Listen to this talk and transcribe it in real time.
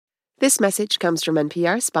This message comes from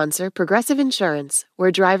NPR sponsor Progressive Insurance, where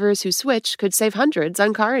drivers who switch could save hundreds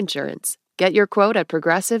on car insurance. Get your quote at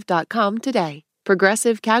Progressive.com today.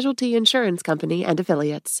 Progressive Casualty Insurance Company and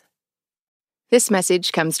Affiliates. This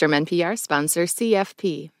message comes from NPR sponsor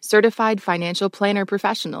CFP, Certified Financial Planner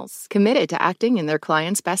Professionals, committed to acting in their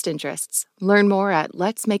clients' best interests. Learn more at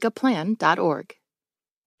letsmakeaplan.org.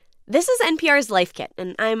 This is NPR's Life Kit,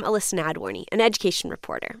 and I'm Alyssa Nadworny, an education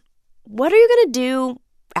reporter. What are you going to do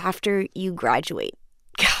after you graduate?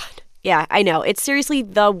 God, yeah, I know. It's seriously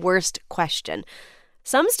the worst question.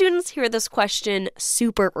 Some students hear this question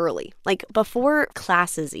super early, like before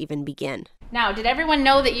classes even begin. Now, did everyone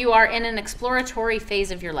know that you are in an exploratory phase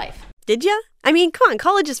of your life? Did ya? I mean, come on,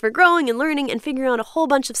 college is for growing and learning and figuring out a whole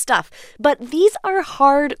bunch of stuff. But these are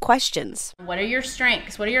hard questions. What are your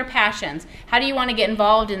strengths? What are your passions? How do you want to get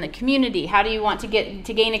involved in the community? How do you want to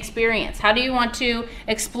gain experience? How do you want to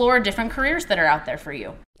explore different careers that are out there for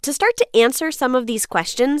you? To start to answer some of these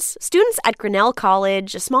questions, students at Grinnell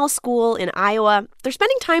College, a small school in Iowa, they're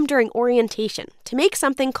spending time during orientation to make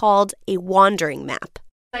something called a wandering map.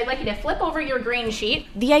 I'd like you to flip over your green sheet.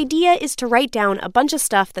 The idea is to write down a bunch of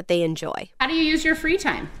stuff that they enjoy. How do you use your free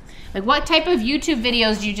time? Like, what type of YouTube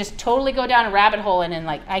videos do you just totally go down a rabbit hole in and,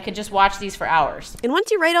 like, I could just watch these for hours? And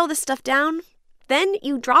once you write all this stuff down, then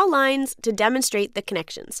you draw lines to demonstrate the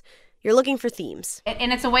connections. You're looking for themes.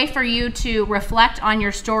 And it's a way for you to reflect on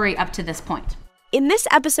your story up to this point. In this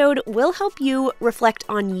episode, we'll help you reflect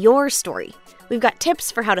on your story. We've got tips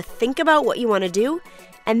for how to think about what you want to do,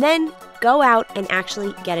 and then go out and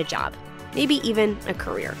actually get a job, maybe even a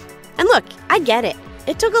career. And look, I get it.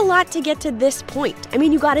 It took a lot to get to this point. I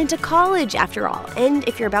mean, you got into college after all, and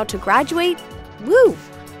if you're about to graduate, woo!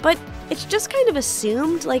 But it's just kind of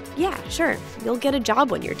assumed, like, yeah, sure, you'll get a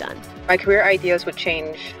job when you're done. My career ideas would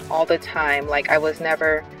change all the time. Like, I was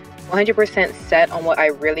never 100% set on what I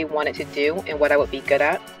really wanted to do and what I would be good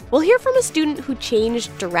at. We'll hear from a student who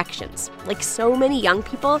changed directions. Like so many young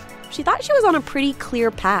people, she thought she was on a pretty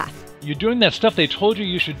clear path. You're doing that stuff they told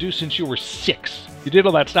you should do since you were 6. You did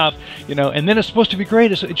all that stuff, and then it's supposed to be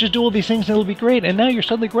great. It's just do all these things and it'll be great. And now you're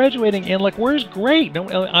suddenly graduating and like, where's great? No,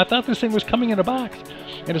 I thought this thing was coming in a box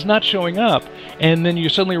and it's not showing up. And then you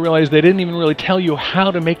suddenly realize they didn't even really tell you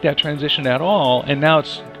how to make that transition at all. And now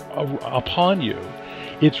it's upon you.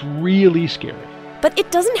 It's really scary. But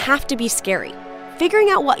it doesn't have to be scary.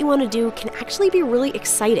 Figuring out what you want to do can actually be really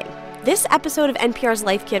exciting. This episode of NPR's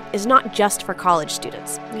Life Kit is not just for college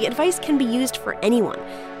students. The advice can be used for anyone,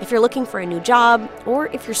 if you're looking for a new job or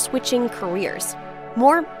if you're switching careers.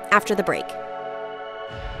 More after the break.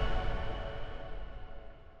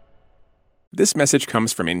 This message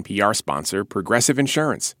comes from NPR sponsor Progressive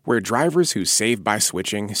Insurance, where drivers who save by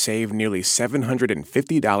switching save nearly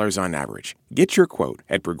 $750 on average. Get your quote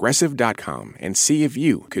at Progressive.com and see if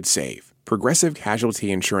you could save. Progressive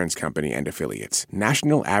Casualty Insurance Company and Affiliates.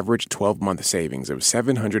 National average 12-month savings of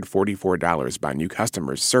 $744 by new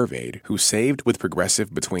customers surveyed who saved with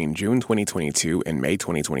Progressive between June 2022 and May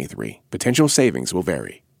 2023. Potential savings will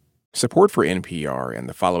vary. Support for NPR and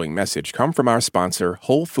the following message come from our sponsor,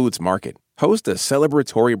 Whole Foods Market. Host a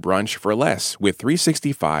celebratory brunch for less with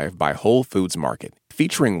 365 by Whole Foods Market,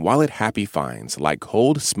 featuring wallet-happy finds like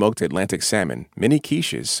cold smoked Atlantic salmon, mini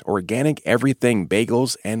quiches, organic everything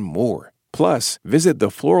bagels, and more. Plus, visit the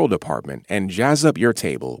floral department and jazz up your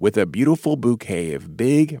table with a beautiful bouquet of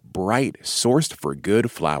big, bright, sourced for good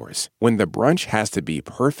flowers. When the brunch has to be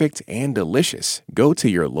perfect and delicious, go to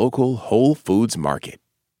your local Whole Foods Market.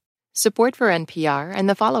 Support for NPR and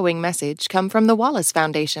the following message come from the Wallace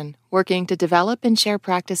Foundation, working to develop and share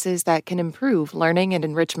practices that can improve learning and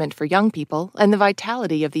enrichment for young people and the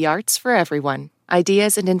vitality of the arts for everyone.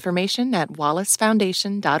 Ideas and information at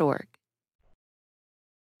wallacefoundation.org.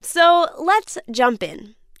 So let's jump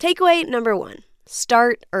in. Takeaway number 1,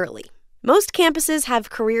 start early. Most campuses have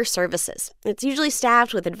career services. It's usually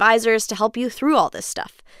staffed with advisors to help you through all this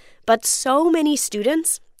stuff. But so many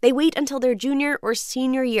students, they wait until their junior or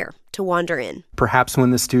senior year to wander in. Perhaps when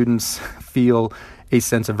the students feel a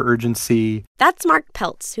sense of urgency. That's Mark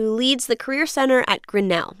Peltz, who leads the Career Center at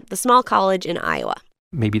Grinnell, the small college in Iowa.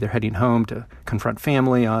 Maybe they're heading home to confront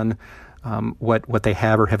family on what they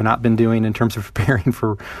have or have not been doing in terms of preparing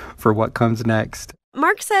for what comes next.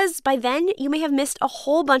 Mark says by then you may have missed a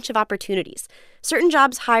whole bunch of opportunities. Certain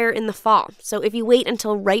jobs hire in the fall, so if you wait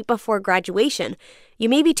until right before graduation, you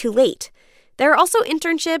may be too late. There are also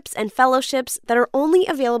internships and fellowships that are only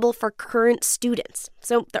available for current students.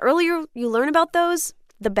 So the earlier you learn about those,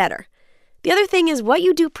 the better. The other thing is what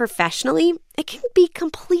you do professionally, it can be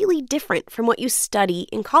completely different from what you study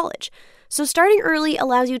in college. So starting early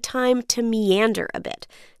allows you time to meander a bit,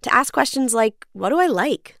 to ask questions like, what do I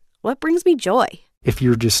like? What brings me joy? If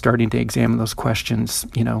you're just starting to examine those questions,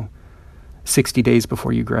 60 days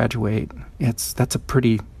before you graduate, that's a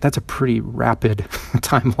pretty rapid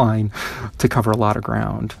timeline to cover a lot of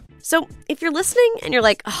ground. So if you're listening and you're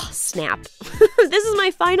like, oh, snap, this is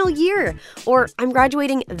my final year, or I'm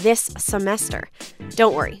graduating this semester,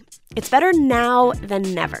 don't worry. It's better now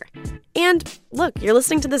than never. And look, you're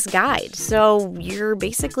listening to this guide, so you're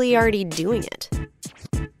basically already doing it.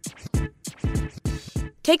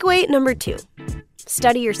 Takeaway number 2,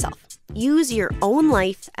 study yourself. Use your own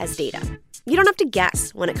life as data. You don't have to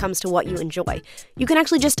guess when it comes to what you enjoy. You can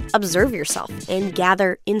actually just observe yourself and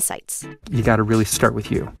gather insights. You got to really start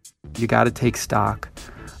with you. You got to take stock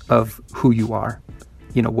of who you are,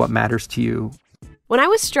 what matters to you. When I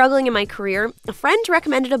was struggling in my career, a friend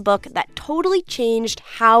recommended a book that totally changed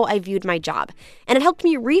how I viewed my job, and it helped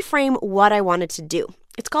me reframe what I wanted to do.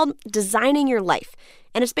 It's called Designing Your Life,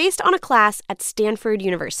 and it's based on a class at Stanford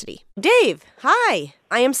University. Dave, hi.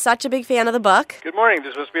 I am such a big fan of the book. Good morning.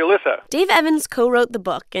 This must be Alyssa. Dave Evans co-wrote the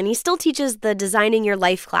book, and he still teaches the Designing Your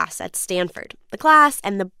Life class at Stanford. The class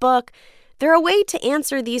and the book, they're a way to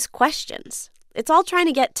answer these questions. It's all trying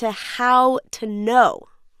to get to how to know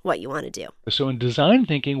what you want to do. So in design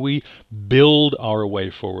thinking, we build our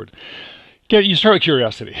way forward. You start with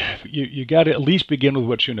curiosity. You got to at least begin with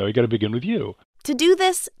what you know. You got to begin with you. To do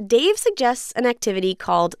this, Dave suggests an activity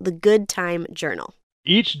called the Good Time Journal.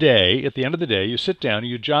 Each day, at the end of the day, you sit down and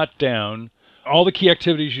you jot down all the key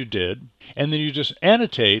activities you did, and then you just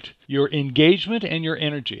annotate your engagement and your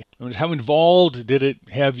energy. How involved did it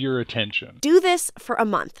have your attention? Do this for a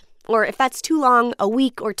month, or if that's too long, a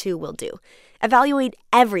week or 2 will do. Evaluate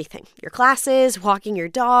everything, your classes, walking your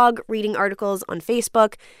dog, reading articles on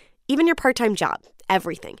Facebook, even your part-time job,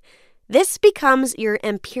 everything. This becomes your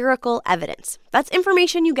empirical evidence. That's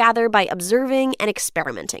information you gather by observing and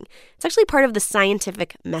experimenting. It's actually part of the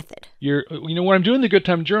scientific method. When I'm doing the Good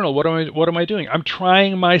Time Journal, what am I doing? I'm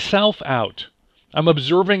trying myself out. I'm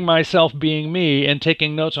observing myself being me and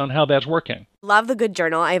taking notes on how that's working. Love the Good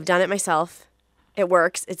Journal. I have done it myself. It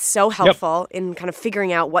works. It's so helpful in kind of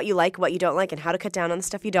figuring out what you like, what you don't like, and how to cut down on the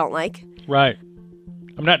stuff you don't like. Right.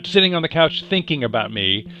 I'm not sitting on the couch thinking about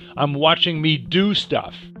me. I'm watching me do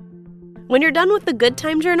stuff. When you're done with the Good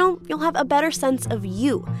Time Journal, you'll have a better sense of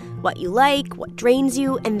you, what you like, what drains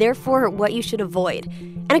you, and therefore what you should avoid.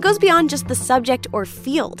 And it goes beyond just the subject or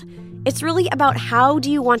field. It's really about how do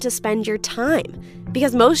you want to spend your time?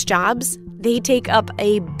 Because most jobs, they take up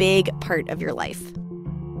a big part of your life.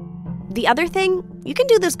 The other thing, you can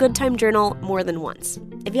do this Good Time Journal more than once.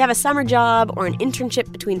 If you have a summer job or an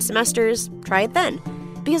internship between semesters, try it then.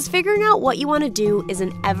 Because figuring out what you want to do is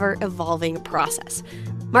an ever-evolving process.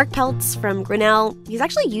 Mark Peltz from Grinnell, he's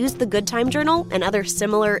actually used the Good Time Journal and other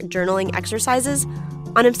similar journaling exercises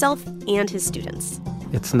on himself and his students.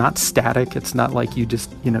 It's not static. It's not like you just,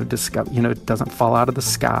 discover, it doesn't fall out of the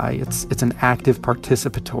sky. It's an active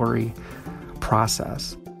participatory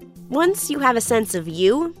process. Once you have a sense of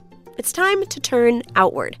you, it's time to turn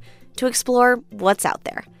outward, to explore what's out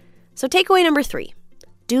there. So takeaway number 3,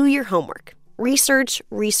 do your homework. Research,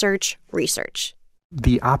 research, research.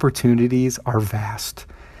 The opportunities are vast.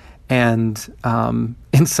 And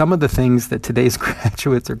some of the things that today's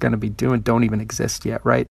graduates are going to be doing don't even exist yet,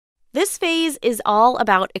 right? This phase is all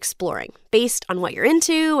about exploring, based on what you're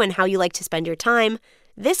into and how you like to spend your time.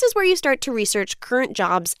 This is where you start to research current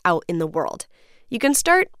jobs out in the world. You can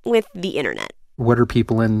start with the internet. What are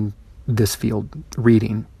people in this field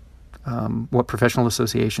reading? What professional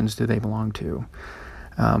associations do they belong to?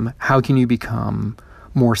 How can you become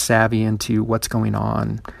more savvy into what's going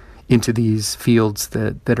on into these fields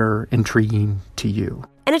that are intriguing to you?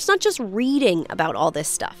 And it's not just reading about all this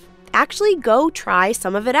stuff. Actually go try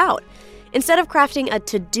some of it out. Instead of crafting a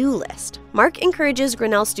to-do list, Mark encourages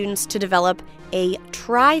Grinnell students to develop a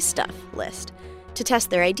try stuff list to test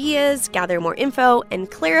their ideas, gather more info, and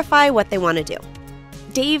clarify what they want to do.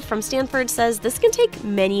 Dave from Stanford says this can take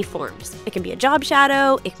many forms. It can be a job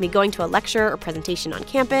shadow, it can be going to a lecture or presentation on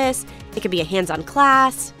campus, it can be a hands-on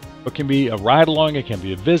class. It can be a ride-along, it can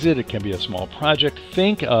be a visit, it can be a small project.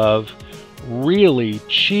 Think of really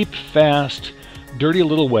cheap, fast, dirty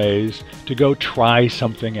little ways to go try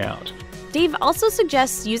something out. Dave also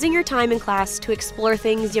suggests using your time in class to explore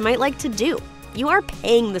things you might like to do. You are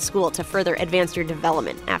paying the school to further advance your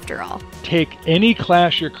development, after all. Take any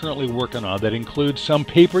class you're currently working on that includes some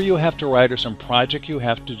paper you have to write or some project you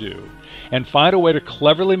have to do, and find a way to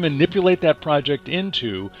cleverly manipulate that project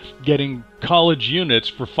into getting college units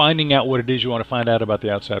for finding out what it is you want to find out about the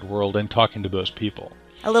outside world and talking to those people.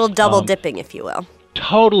 A little double dipping, if you will.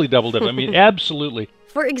 Totally doubled up. I mean, absolutely.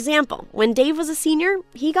 For example, when Dave was a senior,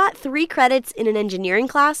 he got 3 credits in an engineering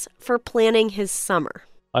class for planning his summer.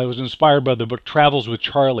 I was inspired by the book Travels with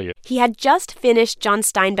Charlie. He had just finished John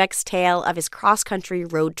Steinbeck's tale of his cross-country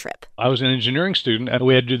road trip. I was an engineering student, and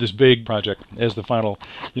we had to do this big project as the final,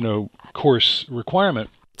 course requirement.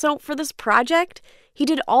 So for this project, he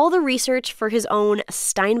did all the research for his own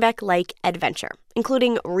Steinbeck-like adventure,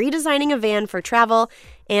 including redesigning a van for travel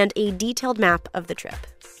and a detailed map of the trip.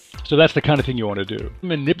 So that's the kind of thing you want to do.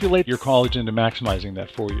 Manipulate your college into maximizing that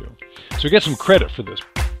for you. So get some credit for this.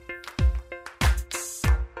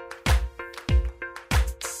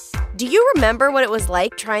 Do you remember what it was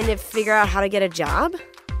like trying to figure out how to get a job?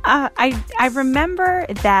 I remember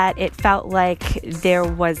that it felt like there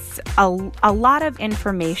was a lot of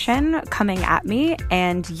information coming at me,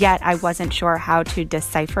 and yet I wasn't sure how to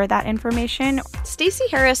decipher that information. Stacey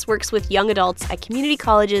Harris works with young adults at community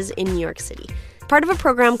colleges in New York City, part of a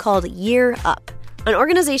program called Year Up, an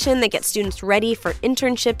organization that gets students ready for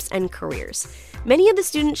internships and careers. Many of the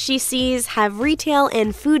students she sees have retail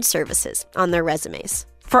and food services on their resumes.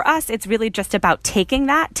 For us, it's really just about taking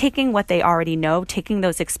what they already know, taking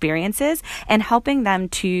those experiences, and helping them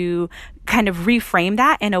to kind of reframe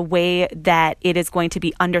that in a way that it is going to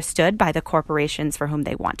be understood by the corporations for whom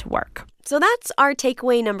they want to work. So that's our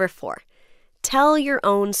takeaway number 4. Tell your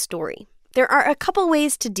own story. There are a couple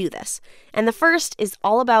ways to do this, and the first is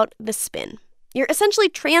all about the spin. You're essentially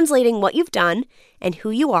translating what you've done and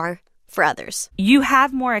who you are for others. You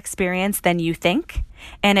have more experience than you think,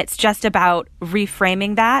 and it's just about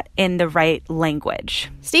reframing that in the right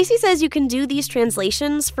language. Stacey says you can do these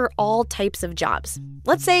translations for all types of jobs.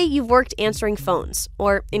 Let's say you've worked answering phones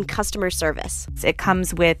or in customer service. It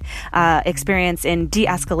comes with experience in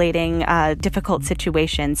de-escalating difficult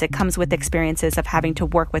situations. It comes with experiences of having to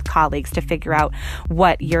work with colleagues to figure out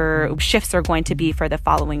what your shifts are going to be for the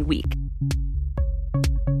following week.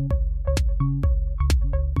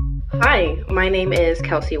 Hi, my name is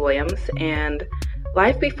Kelsey Williams, and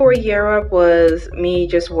life before Year Up was me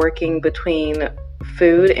just working between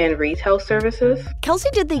food and retail services. Kelsey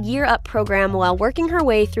did the Year Up program while working her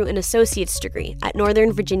way through an associate's degree at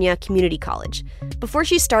Northern Virginia Community College. Before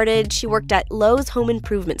she started, she worked at Lowe's Home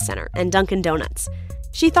Improvement Center and Dunkin' Donuts.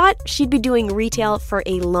 She thought she'd be doing retail for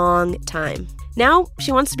a long time. Now,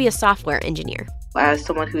 she wants to be a software engineer. As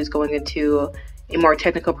someone who's going into a more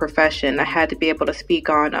technical profession, I had to be able to speak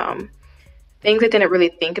on things I didn't really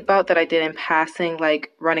think about that I did in passing,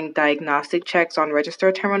 like running diagnostic checks on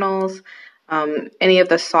register terminals, any of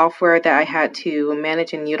the software that I had to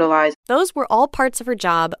manage and utilize. Those were all parts of her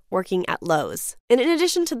job working at Lowe's. And in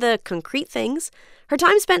addition to the concrete things, her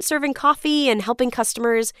time spent serving coffee and helping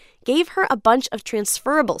customers gave her a bunch of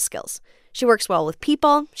transferable skills. She works well with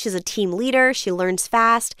people, she's a team leader, she learns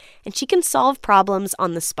fast, and she can solve problems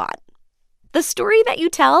on the spot. The story that you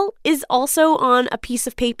tell is also on a piece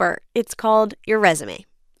of paper. It's called your resume,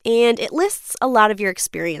 and it lists a lot of your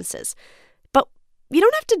experiences. But you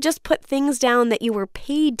don't have to just put things down that you were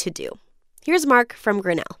paid to do. Here's Mark from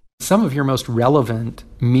Grinnell. Some of your most relevant,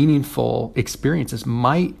 meaningful experiences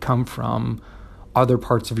might come from other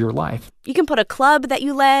parts of your life. You can put a club that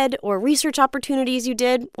you led, or research opportunities you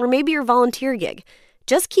did, or maybe your volunteer gig.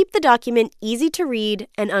 Just keep the document easy to read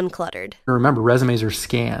and uncluttered. Remember, resumes are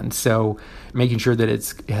scanned, so making sure that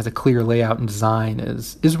it has a clear layout and design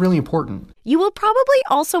is really important. You will probably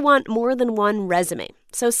also want more than one resume.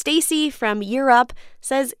 So Stacey from Year Up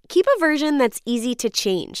says keep a version that's easy to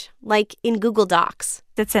change, like in Google Docs.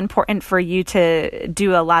 It's important for you to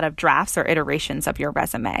do a lot of drafts or iterations of your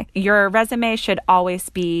resume. Your resume should always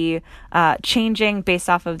be changing based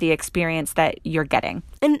off of the experience that you're getting.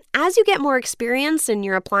 And as you get more experience and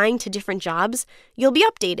you're applying to different jobs, you'll be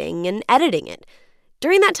updating and editing it.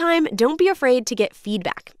 During that time, don't be afraid to get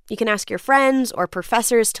feedback. You can ask your friends or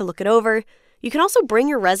professors to look it over. You can also bring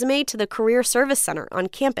your resume to the Career Service Center on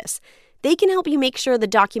campus. They can help you make sure the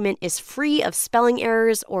document is free of spelling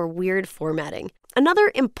errors or weird formatting.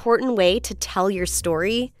 Another important way to tell your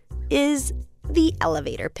story is the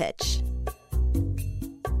elevator pitch.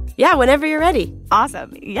 Yeah, whenever you're ready.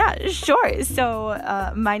 Awesome. Yeah, sure.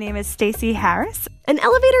 So my name is Stacey Harris. An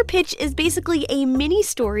elevator pitch is basically a mini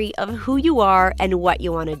story of who you are and what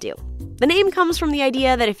you want to do. The name comes from the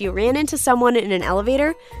idea that if you ran into someone in an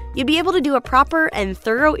elevator, you'd be able to do a proper and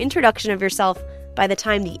thorough introduction of yourself by the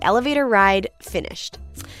time the elevator ride finished.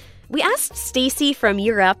 We asked Stacey from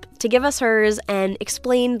Year Up to give us hers and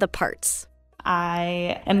explain the parts.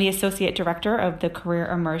 I am the Associate Director of the Career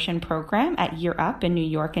Immersion Program at Year Up in New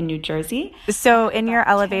York and New Jersey. So in your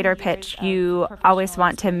elevator pitch, you always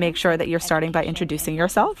want to make sure that you're starting by introducing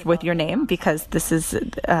yourself with your name, because this is,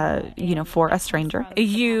 for a stranger.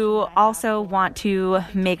 You also want to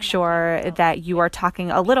make sure that you are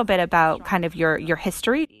talking a little bit about kind of your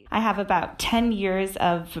history. I have about 10 years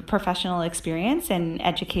of professional experience in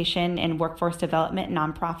education and workforce development,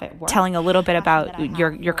 nonprofit work. Telling a little bit about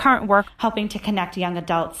your current work, helping to connect young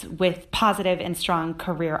adults with positive and strong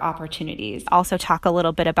career opportunities. Also talk a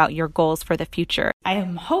little bit about your goals for the future. I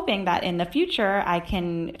am hoping that in the future I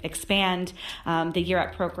can expand the Year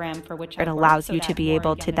Up program, for which it allows you to be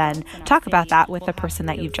able to then talk about that with the person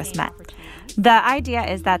that you've just met. The idea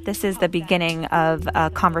is that this is the beginning of a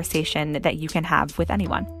conversation that you can have with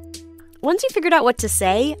anyone. Once you've figured out what to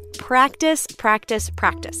say, practice, practice,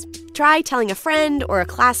 practice. Try telling a friend or a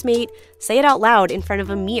classmate, say it out loud in front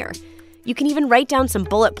of a mirror. You can even write down some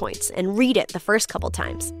bullet points and read it the first couple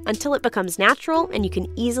times until it becomes natural and you can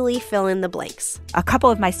easily fill in the blanks. A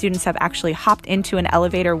couple of my students have actually hopped into an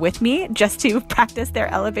elevator with me just to practice their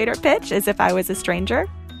elevator pitch as if I was a stranger.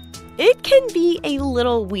 It can be a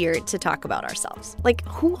little weird to talk about ourselves. Like,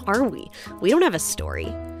 who are we? We don't have a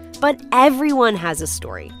story. But everyone has a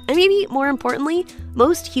story. And maybe more importantly,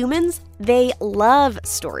 most humans, they love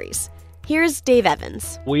stories. Here's Dave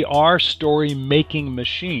Evans. We are story-making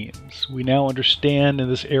machines. We now understand in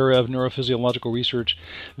this era of neurophysiological research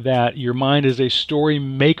that your mind is a story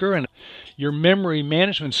maker and your memory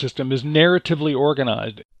management system is narratively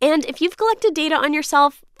organized. And if you've collected data on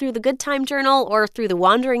yourself through the Good Time Journal or through the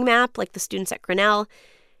Wandering Map, like the students at Grinnell,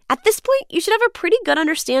 at this point, you should have a pretty good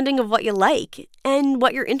understanding of what you like and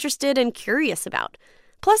what you're interested and curious about.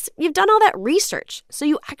 Plus, you've done all that research, so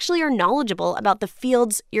you actually are knowledgeable about the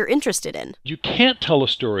fields you're interested in. You can't tell a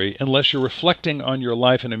story unless you're reflecting on your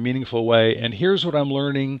life in a meaningful way, and here's what I'm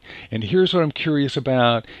learning, and here's what I'm curious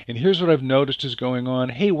about, and here's what I've noticed is going on.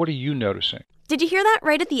 Hey, what are you noticing? Did you hear that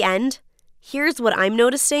right at the end? Here's what I'm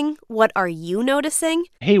noticing. What are you noticing?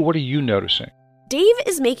 Hey, what are you noticing? Dave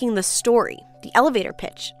is making the story, the elevator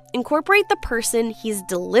pitch, incorporate the person he's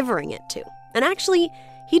delivering it to. And actually,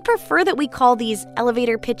 he'd prefer that we call these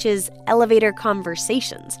elevator pitches elevator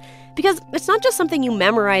conversations, because it's not just something you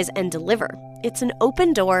memorize and deliver. It's an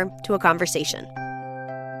open door to a conversation.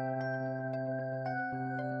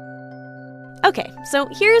 Okay, so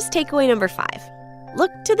here's takeaway number 5.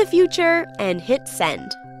 Look to the future and hit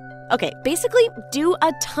send. Okay, basically, do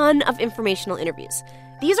a ton of informational interviews.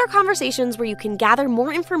 These are conversations where you can gather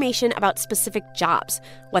more information about specific jobs,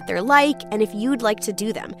 what they're like, and if you'd like to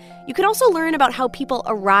do them. You could also learn about how people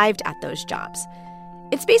arrived at those jobs.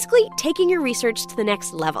 It's basically taking your research to the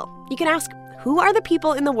next level. You can ask, who are the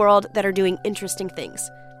people in the world that are doing interesting things?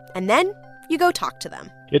 And then you go talk to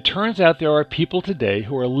them. It turns out there are people today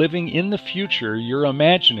who are living in the future you're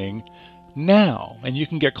imagining now, and you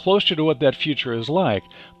can get closer to what that future is like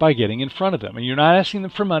by getting in front of them. And you're not asking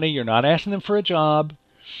them for money, you're not asking them for a job,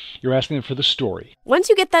 you're asking them for the story. Once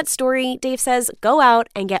you get that story, Dave says, go out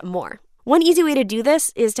and get more. One easy way to do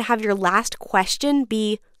this is to have your last question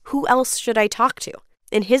be, who else should I talk to?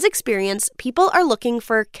 In his experience, people are looking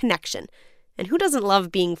for connection. And who doesn't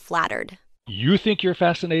love being flattered? You think you're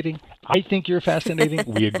fascinating. I think you're fascinating.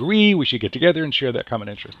 We agree. We should get together and share that common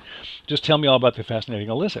interest. Just tell me all about the fascinating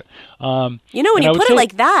Alyssa. When you put it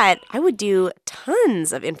like that, I would do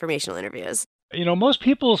tons of informational interviews. Most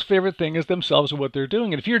people's favorite thing is themselves and what they're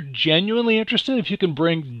doing. And if you're genuinely interested, if you can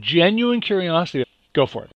bring genuine curiosity, go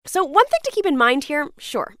for it. So one thing to keep in mind here,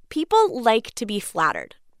 sure, people like to be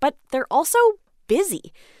flattered, but they're also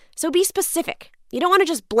busy. So be specific. You don't want to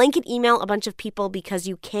just blanket email a bunch of people because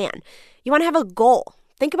you can. You want to have a goal.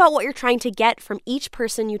 Think about what you're trying to get from each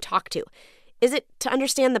person you talk to. Is it to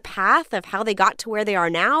understand the path of how they got to where they are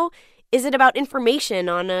now? Is it about information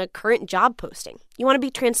on a current job posting? You want to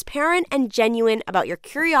be transparent and genuine about your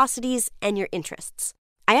curiosities and your interests.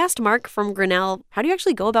 I asked Mark from Grinnell, how do you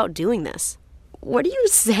actually go about doing this? What do you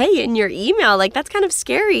say in your email? That's kind of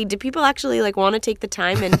scary. Do people actually want to take the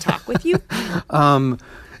time and talk with you?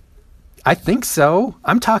 I think so.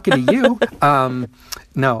 I'm talking to you.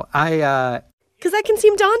 No, because that can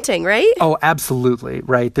seem daunting, right? Oh, absolutely.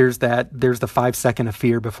 Right. There's the 5 second of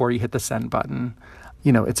fear before you hit the send button.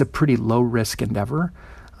 It's a pretty low risk endeavor.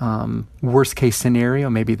 Worst case scenario,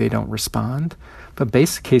 maybe they don't respond. But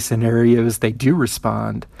basic case scenario is they do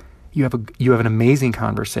respond. You have an amazing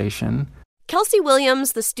conversation. Kelsey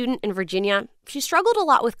Williams, the student in Virginia, she struggled a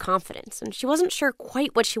lot with confidence, and she wasn't sure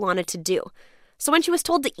quite what she wanted to do. So when she was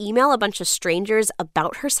told to email a bunch of strangers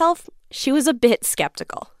about herself, she was a bit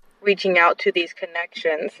skeptical. Reaching out to these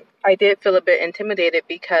connections, I did feel a bit intimidated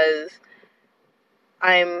because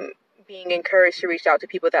I'm being encouraged to reach out to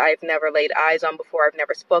people that I've never laid eyes on before, I've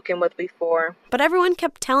never spoken with before. But everyone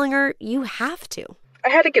kept telling her, you have to. I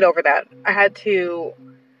had to get over that. I had to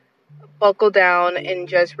buckle down and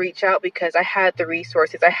just reach out because I had the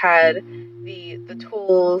resources. I had the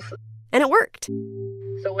tools. And it worked.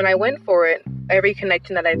 So when I went for it, every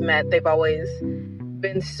connection that I've met, they've always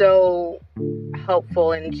been so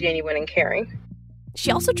helpful and genuine and caring. She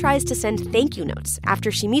also tries to send thank you notes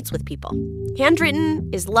after she meets with people. Handwritten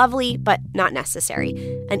is lovely, but not necessary.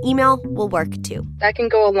 An email will work too. That can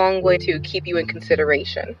go a long way to keep you in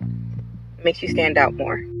consideration. It makes you stand out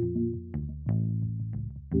more.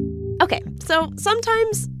 Okay, so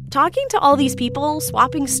sometimes talking to all these people,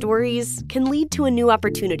 swapping stories, can lead to a new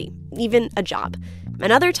opportunity, even a job.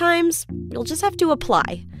 And other times, you'll just have to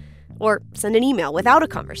apply or send an email without a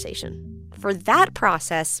conversation. For that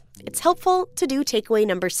process, it's helpful to do takeaway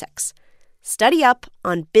number 6. Study up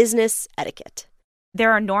on business etiquette.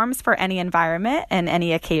 There are norms for any environment and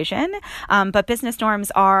any occasion, but business norms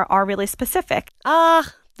are really specific.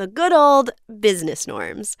 The good old business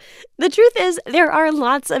norms. The truth is, there are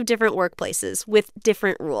lots of different workplaces with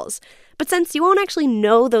different rules. But since you won't actually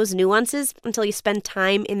know those nuances until you spend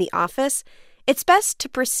time in the office, it's best to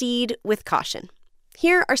proceed with caution.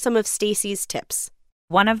 Here are some of Stacy's tips.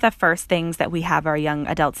 One of the first things that we have our young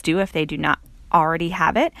adults do, if they do not already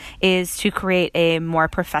have it, is to create a more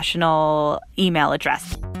professional email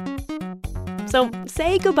address. So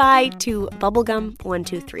say goodbye to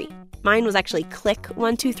bubblegum123. Mine was actually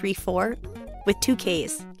click1234 with 2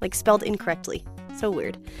 Ks, like spelled incorrectly. So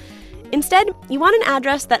weird. Instead, you want an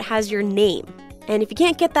address that has your name. And if you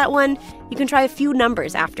can't get that one, you can try a few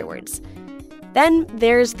numbers afterwards. Then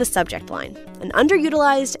there's the subject line, an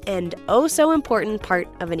underutilized and oh so important part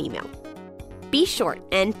of an email. Be short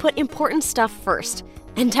and put important stuff first,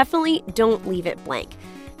 and definitely don't leave it blank.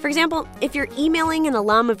 For example, if you're emailing an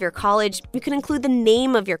alum of your college, you can include the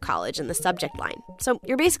name of your college in the subject line. So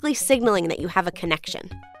you're basically signaling that you have a connection.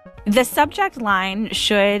 The subject line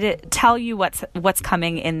should tell you what's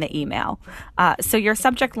coming in the email. So your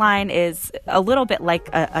subject line is a little bit like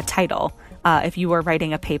a title if you were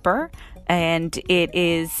writing a paper. And it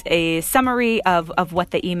is a summary of what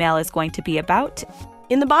the email is going to be about.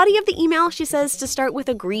 In the body of the email, she says to start with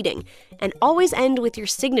a greeting and always end with your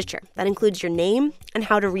signature. That includes your name and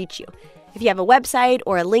how to reach you. If you have a website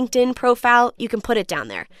or a LinkedIn profile, you can put it down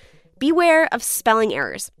there. Beware of spelling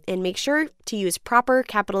errors and make sure to use proper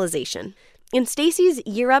capitalization. In Stacy's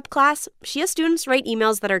Year Up class, she has students write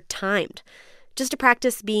emails that are timed, just to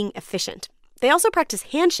practice being efficient. They also practice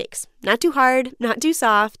handshakes, not too hard, not too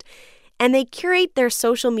soft, and they curate their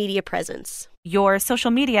social media presence. Your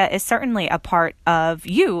social media is certainly a part of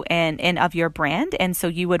you and of your brand, and so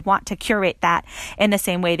you would want to curate that in the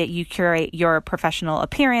same way that you curate your professional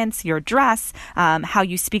appearance, your dress, how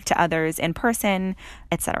you speak to others in person,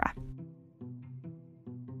 etc.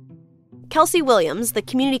 Kelsey Williams, the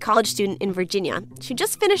community college student in Virginia, she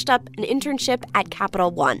just finished up an internship at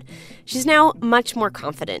Capital One. She's now much more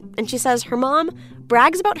confident, and she says her mom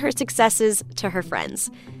brags about her successes to her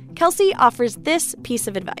friends. Kelsey offers this piece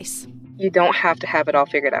of advice. You don't have to have it all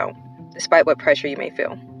figured out, despite what pressure you may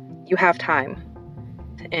feel. You have time.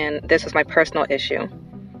 And this was my personal issue.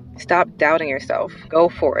 Stop doubting yourself. Go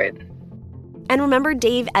for it. And remember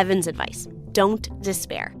Dave Evans' advice. Don't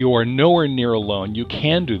despair. You are nowhere near alone. You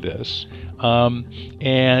can do this.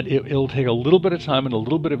 And it'll take a little bit of time and a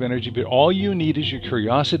little bit of energy, but all you need is your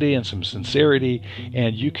curiosity and some sincerity,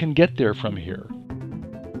 and you can get there from here.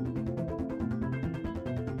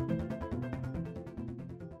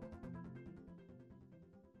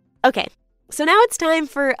 Okay, so now it's time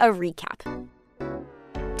for a recap.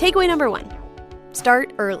 Takeaway number 1,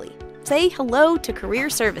 start early. Say hello to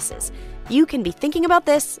career services. You can be thinking about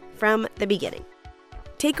this from the beginning.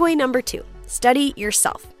 Takeaway number 2, study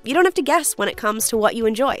yourself. You don't have to guess when it comes to what you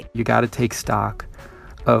enjoy. You got to take stock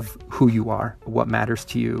of who you are, what matters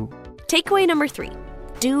to you. Takeaway number 3,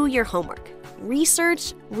 do your homework.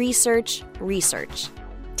 Research, research, research.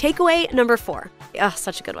 Takeaway number 4,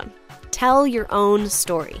 such a good one. Tell your own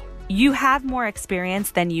story. You have more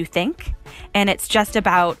experience than you think, and it's just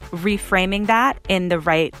about reframing that in the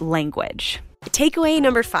right language. Takeaway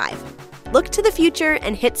number 5, look to the future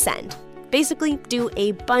and hit send. Basically, do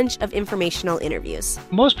a bunch of informational interviews.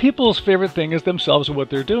 Most people's favorite thing is themselves and what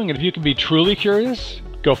they're doing, and if you can be truly curious,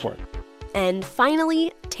 go for it. And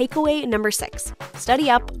finally, takeaway number 6, study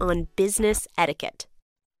up on business etiquette.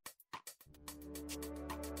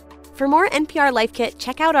 For more NPR Life Kit,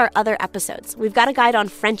 check out our other episodes. We've got a guide on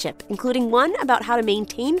friendship, including one about how to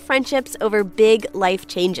maintain friendships over big life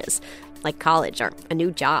changes, like college or a new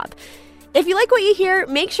job. If you like what you hear,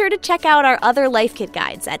 make sure to check out our other Life Kit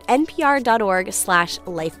guides at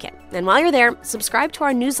npr.org/lifekit. And while you're there, subscribe to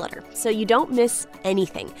our newsletter so you don't miss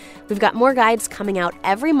anything. We've got more guides coming out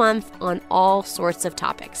every month on all sorts of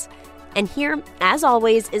topics. And here, as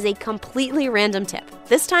always, is a completely random tip.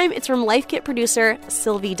 This time, it's from Life Kit producer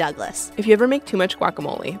Sylvie Douglas. If you ever make too much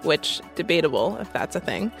guacamole, which, debatable if that's a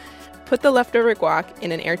thing, put the leftover guac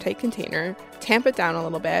in an airtight container, tamp it down a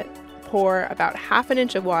little bit, pour about half an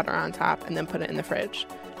inch of water on top, and then put it in the fridge.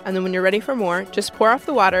 And then when you're ready for more, just pour off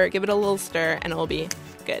the water, give it a little stir, and it'll be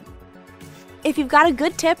good. If you've got a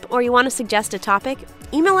good tip or you want to suggest a topic,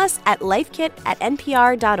 email us at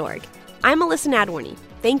lifekit@npr.org. I'm Alyssa Nadworny.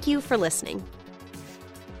 Thank you for listening.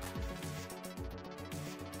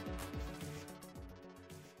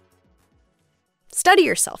 Study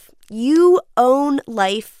yourself. You own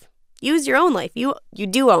life. Use your own life. You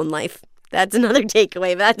do own life. That's another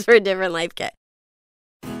takeaway, but that's for a different Life Kit.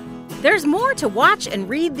 There's more to watch and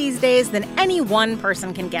read these days than any one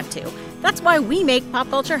person can get to. That's why we make Pop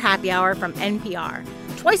Culture Happy Hour from NPR.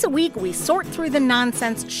 Twice a week, we sort through the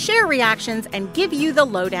nonsense, share reactions, and give you the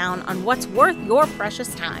lowdown on what's worth your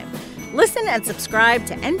precious time. Listen and subscribe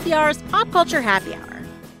to NPR's Pop Culture Happy Hour.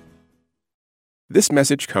 This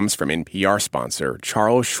message comes from NPR sponsor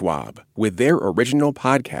Charles Schwab with their original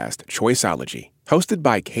podcast, Choiceology. Hosted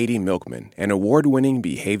by Katie Milkman, an award-winning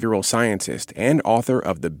behavioral scientist and author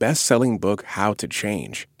of the best-selling book How to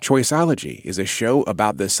Change. Choiceology is a show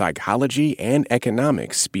about the psychology and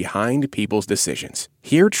economics behind people's decisions.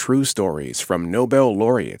 Hear true stories from Nobel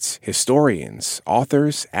laureates, historians,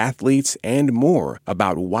 authors, athletes, and more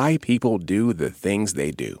about why people do the things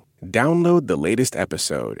they do. Download the latest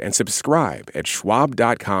episode and subscribe at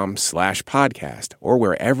schwab.com/podcast or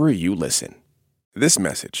wherever you listen. This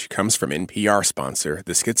message comes from NPR sponsor,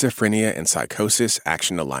 the Schizophrenia and Psychosis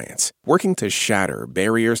Action Alliance, working to shatter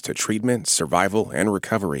barriers to treatment, survival, and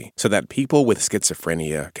recovery so that people with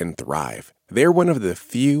schizophrenia can thrive. They're one of the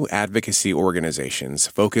few advocacy organizations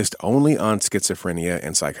focused only on schizophrenia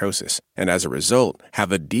and psychosis, and as a result,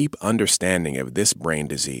 have a deep understanding of this brain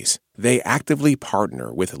disease. They actively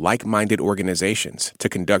partner with like-minded organizations to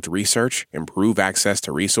conduct research, improve access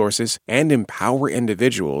to resources, and empower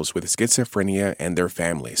individuals with schizophrenia and their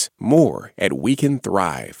families. More at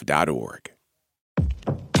wecanthrive.org.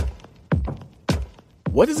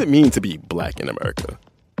 What does it mean to be Black in America?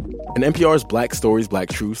 In NPR's Black Stories, Black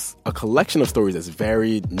Truths, a collection of stories as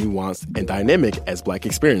varied, nuanced, and dynamic as Black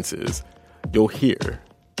experiences, you'll hear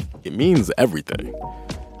it means everything.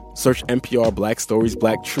 Search NPR Black Stories,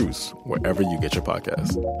 Black Truths wherever you get your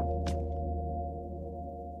podcasts.